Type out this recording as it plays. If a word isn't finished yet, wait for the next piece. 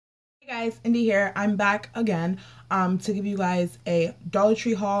Guys, Indy here. I'm back again to give you guys a Dollar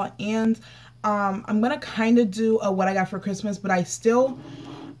Tree haul, and I'm gonna kind of do a what I got for Christmas, but I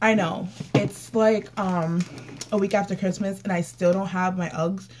know it's like a week after Christmas and I still don't have my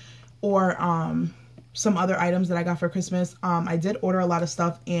Uggs or some other items that I got for Christmas. I did order a lot of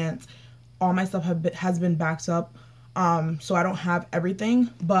stuff and all my stuff has been backed up, so I don't have everything,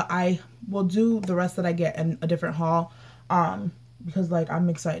 but I will do the rest that I get in a different haul. Because like I'm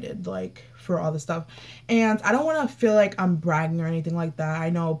excited like for all the stuff, and I don't want to feel like I'm bragging or anything like that. I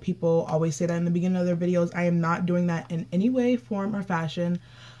know people always say that in the beginning of their videos. I am not doing that in any way, form, or fashion.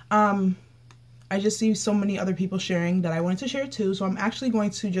 I just see so many other people sharing that I wanted to share too, so I'm actually going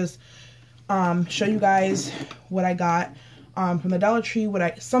to just show you guys what I got from the Dollar Tree,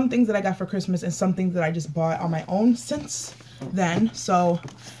 some things that I got for Christmas and some things that I just bought on my own since then. So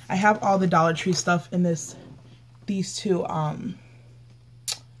I have all the Dollar Tree stuff in these two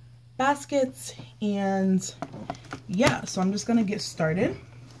baskets, and yeah, so I'm just gonna get started.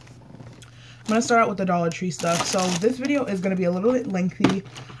 I'm gonna start out with the Dollar Tree stuff. So this video is gonna be a little bit lengthy,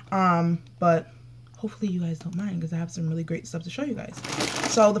 but hopefully you guys don't mind because I have some really great stuff to show you guys.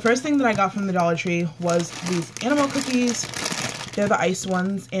 So the first thing that I got from the Dollar Tree was these animal cookies. They're the iced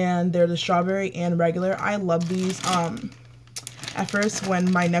ones and they're the strawberry and regular. I love these. At first,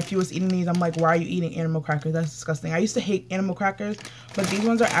 when my nephew was eating these, I'm like, why are you eating animal crackers? That's disgusting. I used to hate animal crackers, but these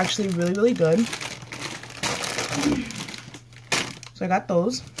ones are actually really, really good. So I got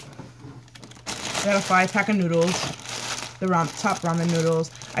those. I got a 5-pack of noodles, the top ramen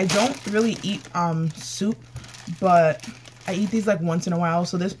noodles. I don't really eat soup, but I eat these like once in a while.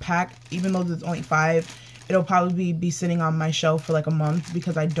 So this pack, even though there's only 5, it'll probably be sitting on my shelf for like a month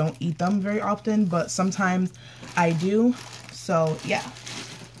because I don't eat them very often, but sometimes I do. So yeah.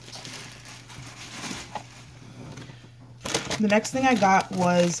 The next thing I got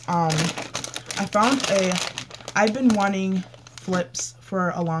was I've been wanting flips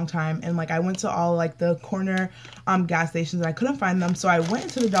for a long time, and like I went to all like the corner gas stations and I couldn't find them, so I went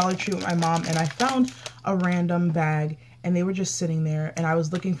into the Dollar Tree with my mom and I found a random bag and they were just sitting there, and I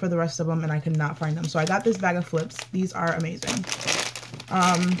was looking for the rest of them and I could not find them. So I got this bag of flips. These are amazing.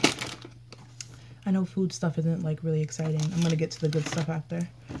 I know food stuff isn't like really exciting. I'm gonna get to the good stuff after.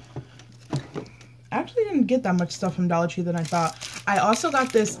 I actually didn't get that much stuff from Dollar Tree than I thought. I also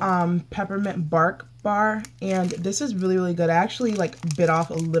got this peppermint bark bar, and this is really, really good. I actually like bit off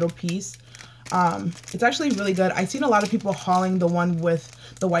a little piece. It's actually really good. I've seen a lot of people hauling the one with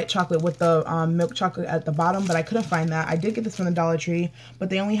the white chocolate with the milk chocolate at the bottom, but I couldn't find that. I did get this from the Dollar Tree, but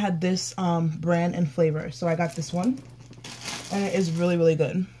they only had this brand and flavor, so I got this one, and it is really, really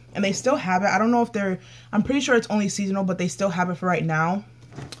good. And they still have it. I don't know if I'm pretty sure it's only seasonal, but they still have it for right now.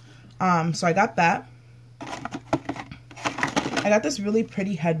 So I got that. I got this really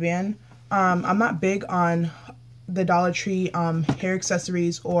pretty headband. I'm not big on the Dollar Tree hair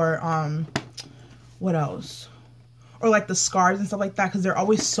accessories or what else? Or like the scarves and stuff like that, because they're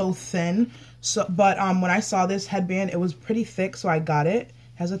always so thin. So, but when I saw this headband, it was pretty thick, so I got it. It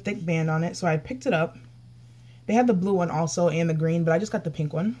has a thick band on it, so I picked it up. They had the blue one also and the green, but I just got the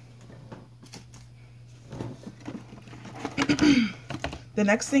pink one. The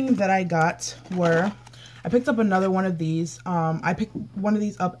next thing that I got I picked up another one of these. I pick one of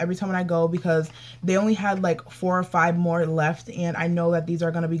these up every time when I go because they only had like 4 or 5 more left, and I know that these are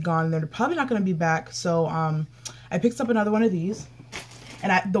going to be gone and they're probably not going to be back. So I picked up another one of these.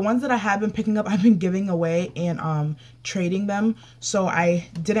 And the ones that I have been picking up, I've been giving away and trading them. So I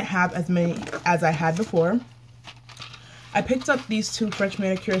didn't have as many as I had before. I picked up these 2 French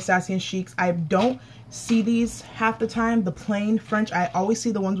manicure Sassy and Chics. I don't see these half the time, the plain French. I always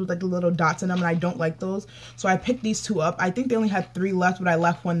see the ones with like the little dots in them, and I don't like those. So I picked these 2 up. I think they only had 3 left, but I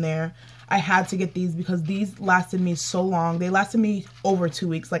left one there. I had to get these because these lasted me so long. They lasted me over 2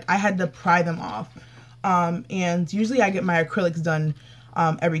 weeks. Like I had to pry them off. And usually I get my acrylics done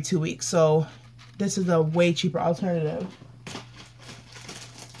every 2 weeks. So this is a way cheaper alternative.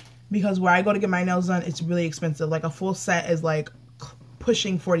 Because where I go to get my nails done, it's really expensive. Like a full set is like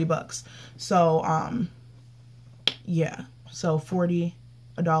pushing 40 bucks. So, yeah. So $40,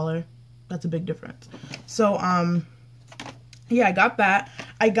 $1, that's a big difference. So, yeah, I got that.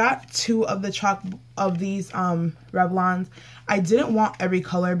 I got 2 of these Revlons. I didn't want every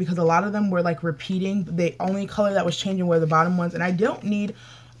color because a lot of them were like repeating. The only color that was changing were the bottom ones, and I don't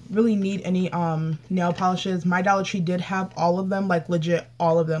really need any nail polishes. My Dollar Tree did have all of them, like legit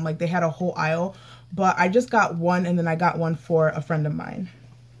all of them. Like they had a whole aisle, but I just got one, and then I got one for a friend of mine.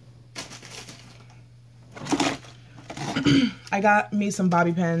 I got me some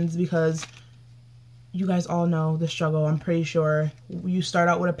bobby pins because you guys all know the struggle. I'm pretty sure you start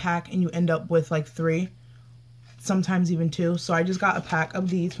out with a pack and you end up with like 3, sometimes even 2. So I just got a pack of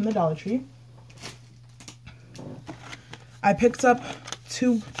these from the Dollar Tree. I picked up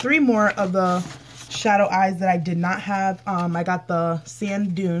 3 more of the shadow eyes that I did not have. I got the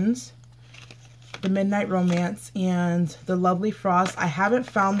Sand Dunes, the Midnight Romance, and the Lovely Frost. I haven't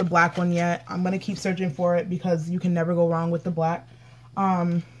found the black one yet. I'm going to keep searching for it because you can never go wrong with the black.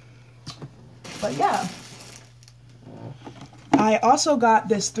 But yeah. I also got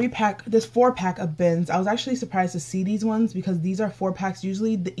this 4-pack of bins. I was actually surprised to see these ones because these are 4-packs.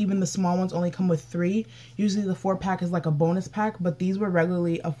 Usually even the small ones only come with 3. Usually the 4-pack is like a bonus pack, but these were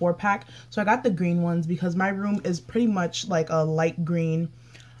regularly a 4-pack. So I got the green ones because my room is pretty much like a light green.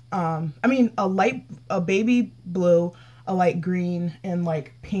 A baby blue, a light green, and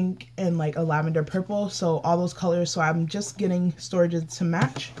like pink, and like a lavender purple. So all those colors. So I'm just getting storages to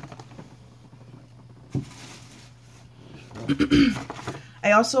match.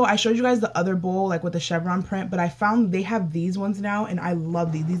 I showed you guys the other bowl like with the chevron print, but I found they have these ones now and I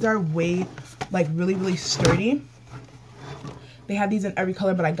love these. These are way like really sturdy. They have these in every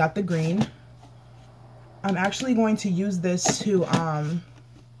color, but I got the green. I'm actually going to use this to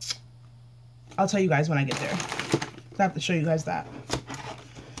I'll tell you guys when I get there. I have to show you guys that.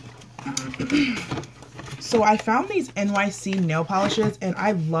 So I found these NYC nail polishes and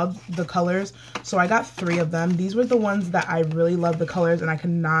I love the colors. So I got 3 of them. These were the ones that I really love the colors and I could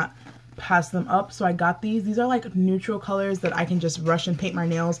not pass them up. So I got these. These are like neutral colors that I can just rush and paint my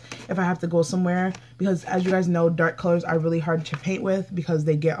nails if I have to go somewhere. Because as you guys know, dark colors are really hard to paint with because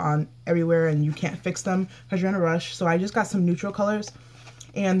they get on everywhere and you can't fix them because you're in a rush. So I just got some neutral colors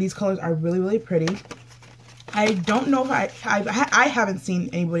and these colors are really pretty. I don't know if I haven't seen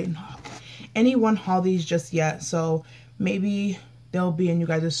anyone haul these just yet, so maybe they'll be in you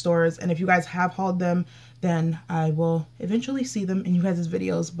guys' stores, and if you guys have hauled them, then I will eventually see them in you guys'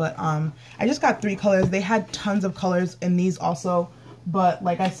 videos. But I just got 3 colors. They had tons of colors in these also, but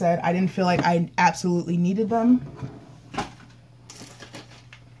like I said, I didn't feel like I absolutely needed them.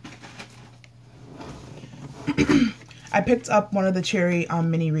 I picked up one of the Cherry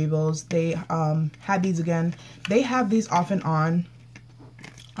mini Rebos. They had these again. They have these off and on.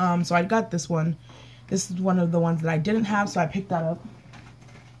 So I got this one. This is one of the ones that I didn't have, so I picked that up.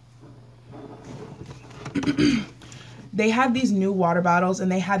 They had these new water bottles,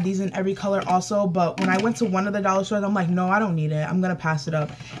 and they had these in every color also, but when I went to one of the dollar stores, I'm like, no, I don't need it. I'm going to pass it up.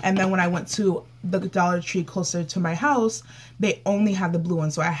 And then when I went to the Dollar Tree closer to my house, they only had the blue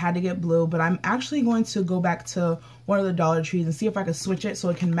one, so I had to get blue. But I'm actually going to go back to one of the Dollar Trees and see if I can switch it so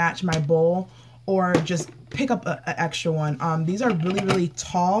it can match my bowl, or just pick up an extra one. These are really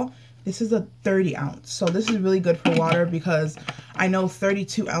tall. This is a 30 ounce, so this is really good for water because I know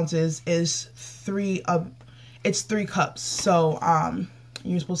 32 ounces is 3 cups. So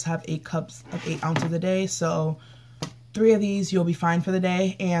you're supposed to have 8 cups of 8 ounces a day, so 3 of these you'll be fine for the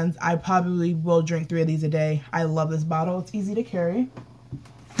day, and I probably will drink 3 of these a day. I love this bottle. It's easy to carry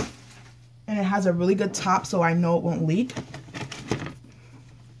and it has a really good top, so I know it won't leak.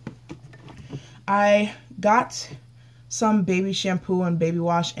 I got some baby shampoo and baby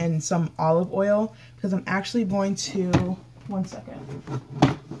wash and some olive oil because I'm actually going to, one second.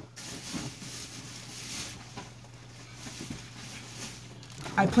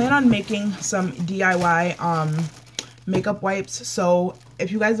 I plan on making some DIY makeup wipes. So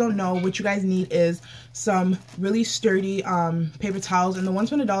if you guys don't know, what you guys need is some really sturdy paper towels, and the ones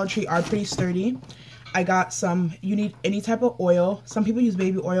from the Dollar Tree are pretty sturdy. I got some, you need any type of oil. Some people use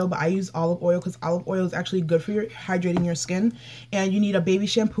baby oil, but I use olive oil because olive oil is actually good for hydrating your skin. And you need a baby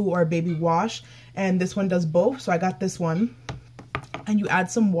shampoo or a baby wash, and this one does both, so I got this one. And you add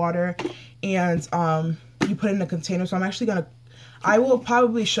some water and you put it in a container. So I'm actually gonna, I will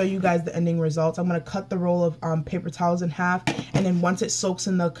probably show you guys the ending results. I'm gonna cut the roll of paper towels in half, and then once it soaks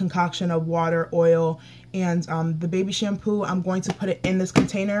in the concoction of water, oil, and the baby shampoo, I'm going to put it in this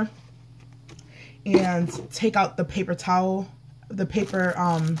container and take out the paper towel, the paper,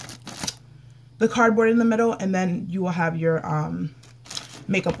 the cardboard in the middle, and then you will have your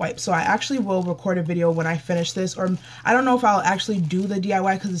makeup wipe. So I actually will record a video when I finish this, or I don't know if I'll actually do the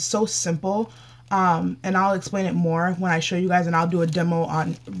DIY because it's so simple, and I'll explain it more when I show you guys, and I'll do a demo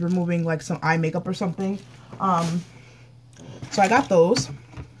on removing like some eye makeup or something. So I got those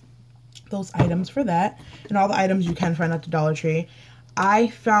items for that, and all the items you can find at the Dollar Tree. I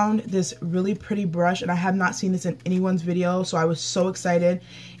found this really pretty brush, and I have not seen this in anyone's video, so I was so excited.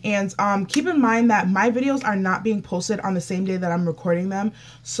 And keep in mind that my videos are not being posted on the same day that I'm recording them.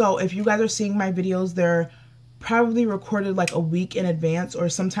 So if you guys are seeing my videos, they're probably recorded like a week in advance, or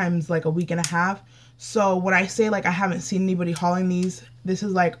sometimes like a week and a half. So when I say like I haven't seen anybody hauling these, this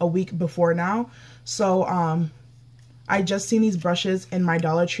is like a week before now. So I just seen these brushes in my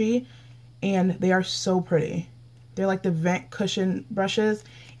Dollar Tree and they are so pretty. They're like the vent cushion brushes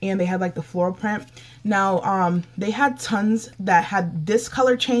and they had like the floral print. Now they had tons that had this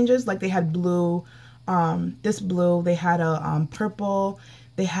color changes, like they had blue, this blue, they had a purple,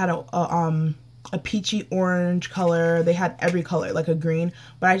 they had a peachy orange color, they had every color, like a green,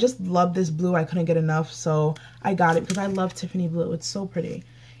 but I just love this blue. I couldn't get enough, so I got it because I love Tiffany blue. It's so pretty.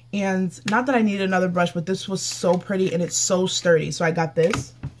 And not that I needed another brush, but this was so pretty and it's so sturdy, so I got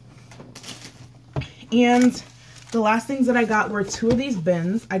this. And the last things that I got were 2 of these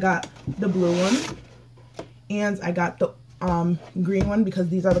bins. I got the blue one and I got the green one because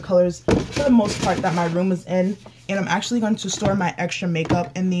these are the colors for the most part that my room is in. And I'm actually going to store my extra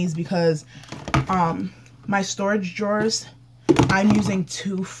makeup in these because my storage drawers, I'm using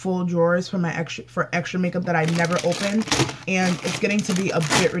 2 full drawers for my extra makeup that I never open, and it's getting to be a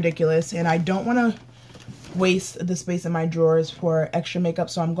bit ridiculous and I don't want to waste the space in my drawers for extra makeup,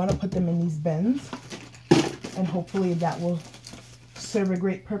 so I'm going to put them in these bins and hopefully that will serve a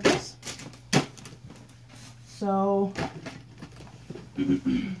great purpose. So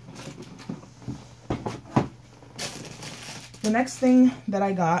the next thing that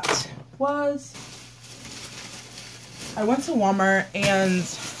I got was, I went to Walmart and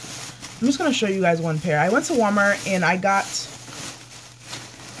I'm just going to show you guys one pair. I went to Walmart and I got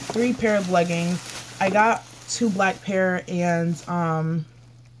 3 pair of leggings. I got 2 black pair and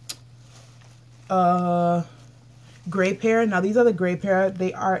gray pair. Now these are the gray pair.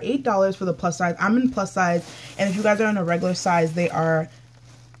 They are $8 for the plus size. I'm in plus size, and if you guys are in a regular size, they are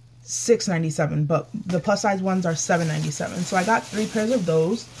 $6.97, but the plus size ones are $7.97. So I got 3 pairs of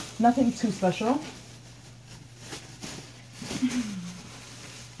those. Nothing too special.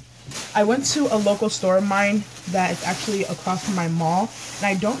 I went to a local store of mine that is actually across from my mall, and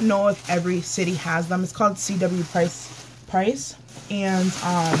I don't know if every city has them. It's called CW Price, and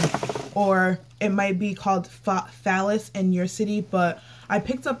or it might be called Phallus in your city, but I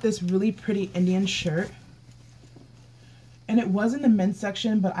picked up this really pretty Indian shirt, and it was in the men's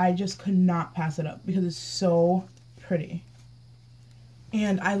section, but I just could not pass it up because it's so pretty.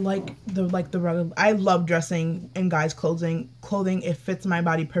 And I like the regular. I love dressing in guys' clothing. It fits my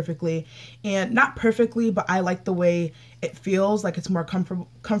body perfectly, and not perfectly, but I like the way it feels. Like it's more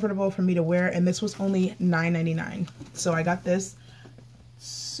comfortable for me to wear. And this was only $9.99, so I got this.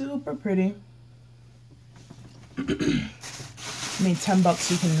 Super pretty. I mean,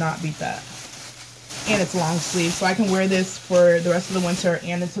 $10, you cannot beat that. And it's long sleeve, so I can wear this for the rest of the winter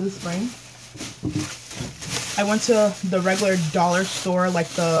and into the spring. I went to the regular dollar store, like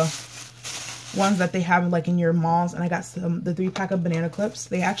the ones that they have like in your malls, and I got the 3-pack of banana clips.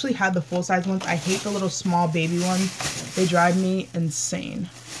 They actually had the full-size ones. I hate the little small baby ones. They drive me insane.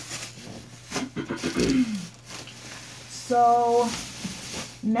 So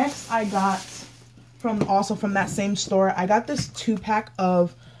next I got also from that same store, I got this 2-pack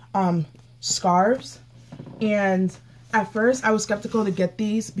of scarves, and at first I was skeptical to get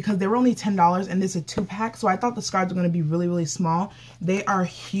these because they were only $10 and this is a 2-pack, so I thought the scarves were going to be really, really small. They are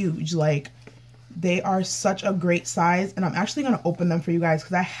huge. Like, they are such a great size, and I'm actually going to open them for you guys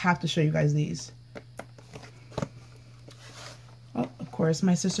because I have to show you guys these. Oh, of course,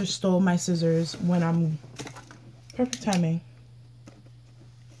 my sister stole my scissors when I'm... Perfect timing.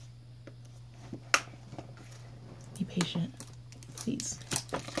 Be patient, please.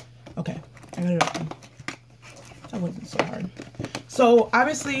 Okay, I got it open. That wasn't so hard. So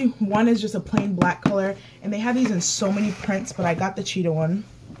obviously one is just a plain black color, and they have these in so many prints, but I got the cheetah one.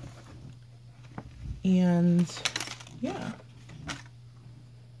 And yeah.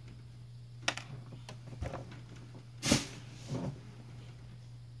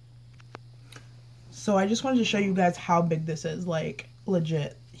 So I just wanted to show you guys how big this is, like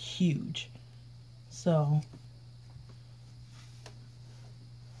legit huge. So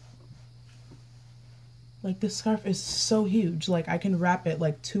like this scarf is so huge, like I can wrap it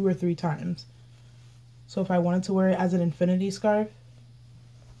like 2 or 3 times. So if I wanted to wear it as an infinity scarf,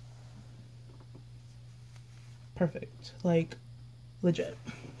 perfect, like legit.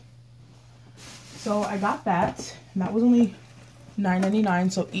 So I got that, and that was only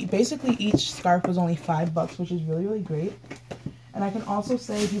 $9.99. So basically each scarf was only $5, which is really, really great. And I can also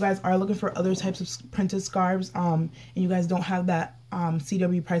say, if you guys are looking for other types of printed scarves, and you guys don't have that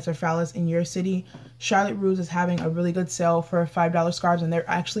CW Price or Phallus in your city, Charlotte Russe is having a really good sale for $5 scarves, and they're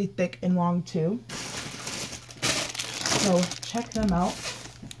actually thick and long too. So check them out.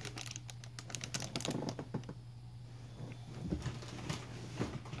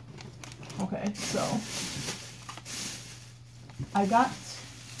 Okay, so I got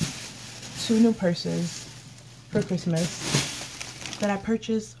 2 new purses for Christmas that I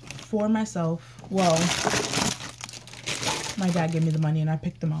purchased for myself. Well, my dad gave me the money and I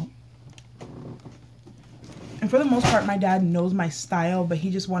picked them out. And for the most part, my dad knows my style, but he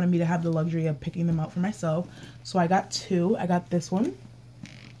just wanted me to have the luxury of picking them out for myself. So I got 2. I got this one.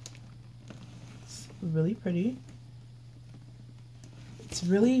 It's really pretty. It's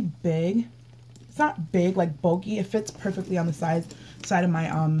really big. It's not big, like bulky. It fits perfectly on the side of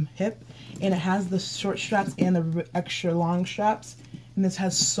my hip. And it has the short straps and the extra long straps. And this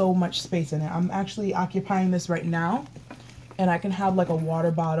has so much space in it. I'm actually occupying this right now. And I can have like a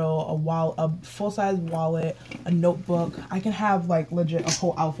water bottle, a full-size wallet, a notebook. I can have like legit a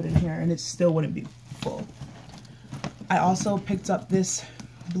whole outfit in here and it still wouldn't be full. I also picked up this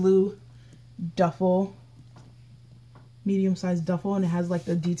blue duffel, medium-sized duffel, and it has like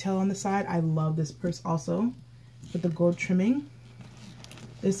the detail on the side. I love this purse also with the gold trimming.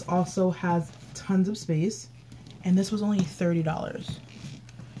 This also has tons of space and this was only $30.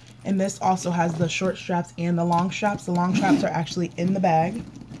 And this also has the short straps and the long straps. The long straps are actually in the bag.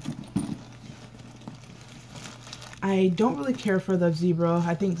 I don't really care for the zebra.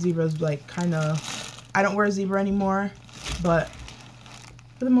 I think zebra's like kind of... I don't wear zebra anymore. But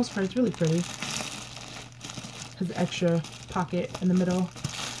for the most part, it's really pretty. Has an extra pocket in the middle.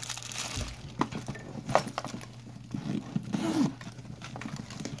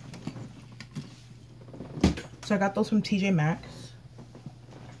 So I got those from TJ Maxx.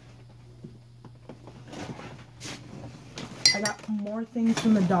 I got more things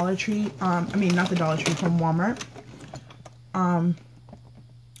from the Dollar Tree. I mean, not the Dollar Tree, from Walmart.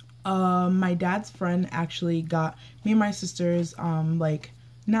 My dad's friend actually got me and my sisters, like,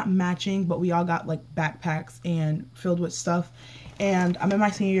 not matching, but we all got, like, backpacks and filled with stuff. And I'm in my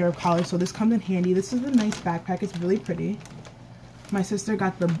senior year of college, so this comes in handy. This is a nice backpack. It's really pretty. My sister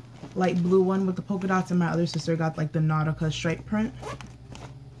got the light blue one with the polka dots, and my other sister got, like, the Nautica stripe print.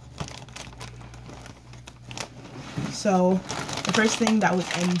 So, the first thing that was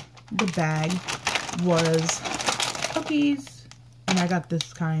in the bag was cookies, and I got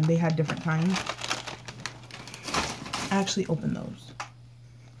this kind. They had different kinds. I actually opened those.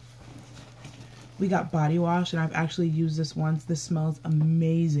 We got body wash, and I've actually used this once. This smells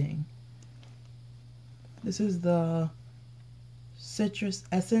amazing. This is the citrus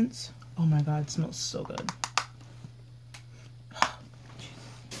essence. Oh my god, it smells so good.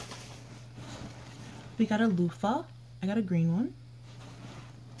 We got a loofah. I got a green one.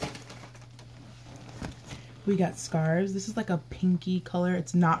 We got scarves. This is like a pinky color.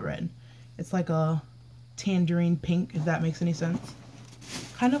 It's not red. It's like a tangerine pink, if that makes any sense.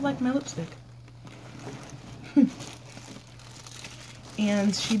 Kind of like my lipstick.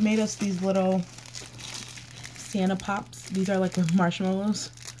 And she made us these little Santa Pops. These are like with marshmallows.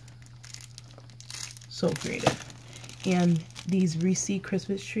 So creative. And these Reese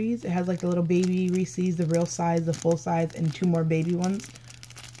Christmas trees. It has like the little baby Reese's, the real size, the full size, and 2 more baby ones.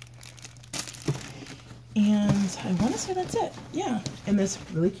 And I want to say that's it. Yeah. And this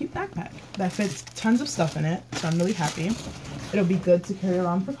really cute backpack that fits tons of stuff in it. So I'm really happy. It'll be good to carry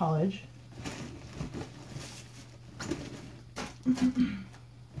around for college.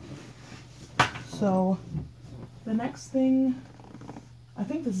 So the next thing, I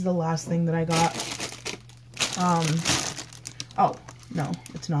think this is the last thing that I got. Oh, no,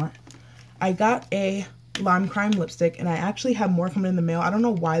 it's not. I got a Lime Crime lipstick, and I actually have more coming in the mail. I don't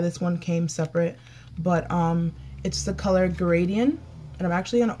know why this one came separate, but it's the color Gradient, and I'm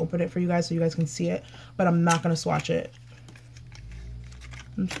actually going to open it for you guys so you guys can see it, but I'm not going to swatch it.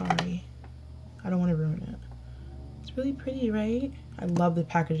 I'm sorry. I don't want to ruin it. It's really pretty, right? I love the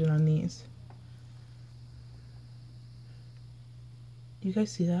packaging on these. Do you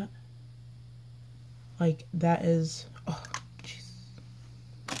guys see that? Like, that is... Oh, jeez.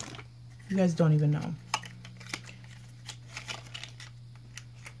 You guys don't even know.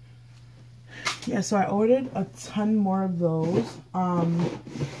 Yeah, so I ordered a ton more of those.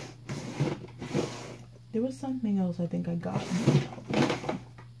 There was something else I think I got.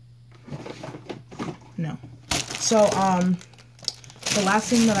 No. So, the last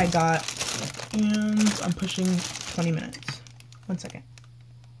thing that I got, and I'm pushing 20 minutes. 1 second.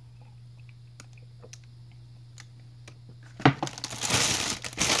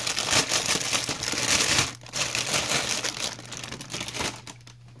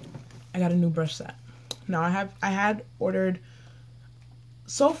 I got a new brush set. Now I had ordered,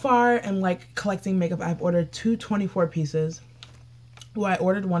 so far in like collecting makeup, I've ordered 2 24 pieces. Well, I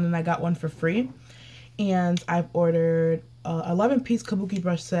ordered one and I got one for free. And I've ordered a 11-piece kabuki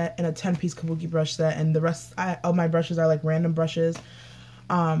brush set and a 10-piece kabuki brush set, and the rest of my brushes are like random brushes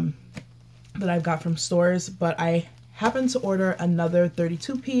that I've got from stores. But I happened to order another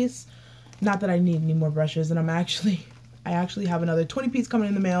 32-piece. Not that I need any more brushes, and I actually have another 20-piece coming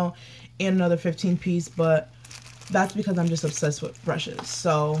in the mail and another 15-piece, but that's because I'm just obsessed with brushes.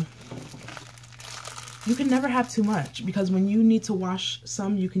 So you can never have too much, because when you need to wash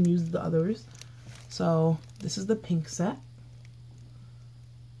some, you can use the others. So this is the pink set.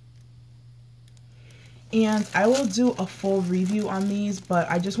 And I will do a full review on these, but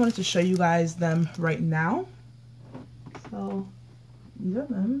I just wanted to show you guys them right now. So these are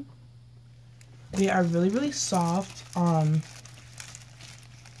them. They are really, really soft.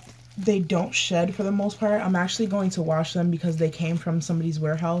 They don't shed for the most part. I'm actually going to wash them because they came from somebody's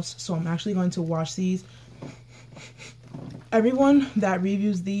warehouse. So I'm actually going to wash these. Everyone that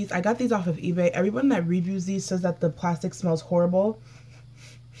reviews these, I got these off of eBay. Everyone that reviews these says that the plastic smells horrible.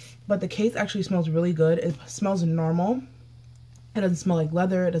 But the case actually smells really good. It smells normal. It doesn't smell like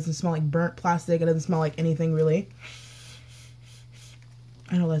leather. It doesn't smell like burnt plastic. It doesn't smell like anything really.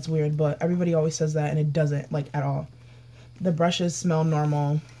 I know that's weird, but everybody always says that, and it doesn't, like, at all. The brushes smell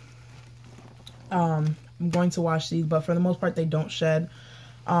normal. I'm going to wash these, but for the most part, they don't shed.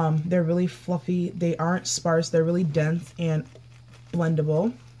 They're really fluffy. They aren't sparse. They're really dense and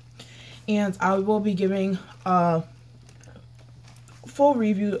blendable. And I will be giving a full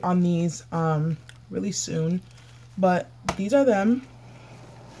review on these really soon. But these are them.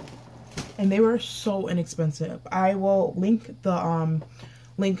 And they were so inexpensive. I will link the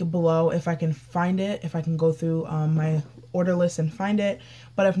link below if I can find it, if I can go through my order list and find it.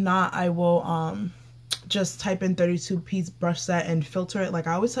 But if not, I will just type in 32-piece brush set and filter it like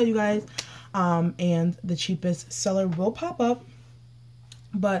I always tell you guys, and the cheapest seller will pop up.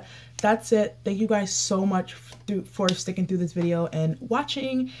 But that's it. Thank you guys so much for sticking through this video and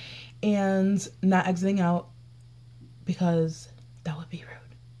watching and not exiting out, because that would be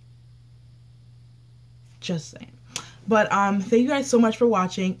rude. Just saying. But thank you guys so much for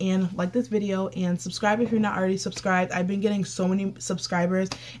watching, and like this video and subscribe if you're not already subscribed. I've been getting so many subscribers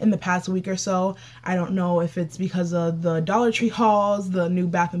in the past week or so. I don't know if it's because of the Dollar Tree hauls, the new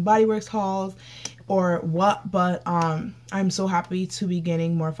Bath and Body Works hauls, or what, but I'm so happy to be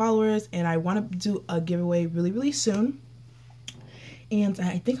gaining more followers, and I want to do a giveaway really, really soon. And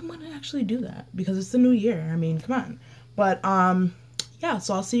I think I'm gonna actually do that because it's the new year. I mean, come on. But yeah,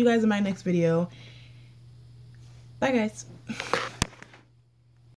 so I'll see you guys in my next video. Bye guys.